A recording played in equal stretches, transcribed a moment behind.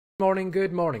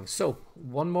Good morning. So,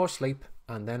 one more sleep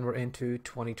and then we're into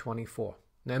 2024.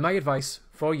 Now, my advice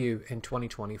for you in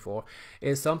 2024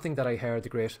 is something that I heard the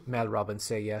great Mel Robin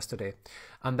say yesterday,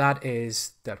 and that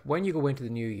is that when you go into the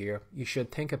new year, you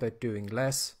should think about doing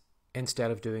less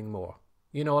instead of doing more.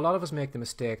 You know, a lot of us make the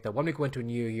mistake that when we go into a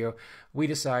new year, we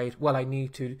decide, well, I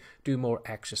need to do more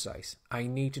exercise. I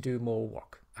need to do more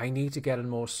work. I need to get on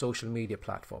more social media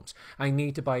platforms. I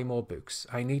need to buy more books.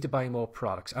 I need to buy more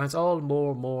products. And it's all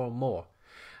more, more, more.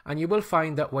 And you will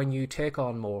find that when you take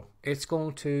on more, it's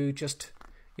going to just,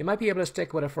 you might be able to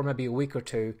stick with it for maybe a week or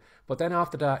two, but then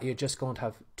after that, you're just going to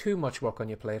have too much work on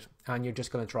your plate and you're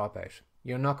just going to drop out.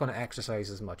 You're not going to exercise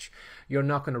as much. You're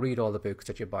not going to read all the books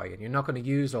that you're buying. You're not going to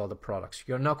use all the products.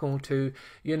 You're not going to,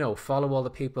 follow all the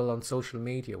people on social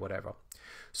media, whatever.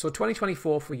 So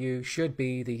 2024 for you should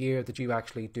be the year that you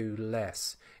actually do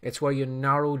less. It's where you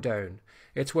narrow down.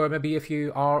 It's where maybe if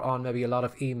you are on maybe a lot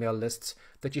of email lists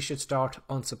that you should start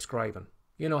unsubscribing.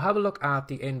 Have a look at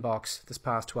the inbox this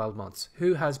past 12 months.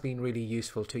 Who has been really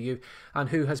useful to you and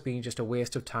who has been just a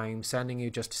waste of time sending you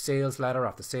just sales letter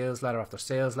after sales letter after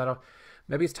sales letter.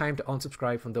 Maybe it's time to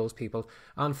unsubscribe from those people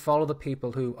and follow the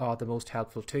people who are the most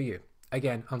helpful to you.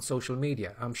 Again, on social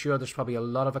media, I'm sure there's probably a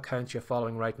lot of accounts you're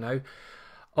following right now.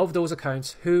 Of those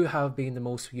accounts, who have been the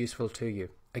most useful to you?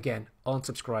 Again,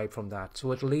 unsubscribe from that.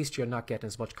 So at least you're not getting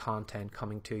as much content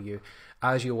coming to you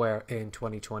as you were in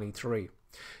 2023.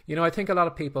 I think a lot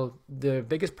of people, the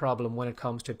biggest problem when it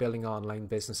comes to building online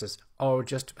businesses or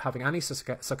just having any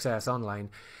success online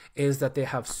is that they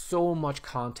have so much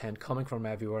content coming from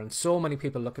everywhere and so many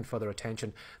people looking for their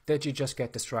attention that you just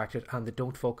get distracted and they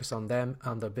don't focus on them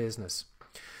and their business.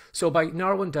 So by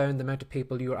narrowing down the amount of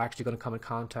people you are actually going to come in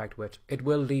contact with, it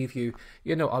will leave you,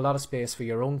 a lot of space for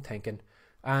your own thinking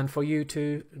and for you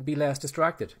to be less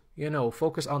distracted.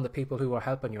 Focus on the people who are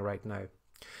helping you right now.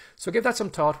 So give that some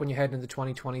thought when you head into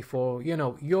 2024.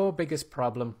 Your biggest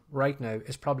problem right now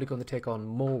is probably going to take on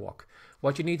more work.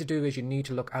 What you need to do is you need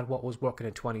to look at what was working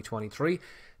in 2023,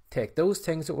 take those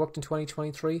things that worked in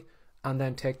 2023 and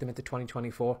then take them into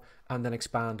 2024 and then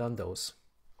expand on those.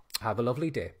 Have a lovely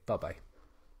day. Bye-bye.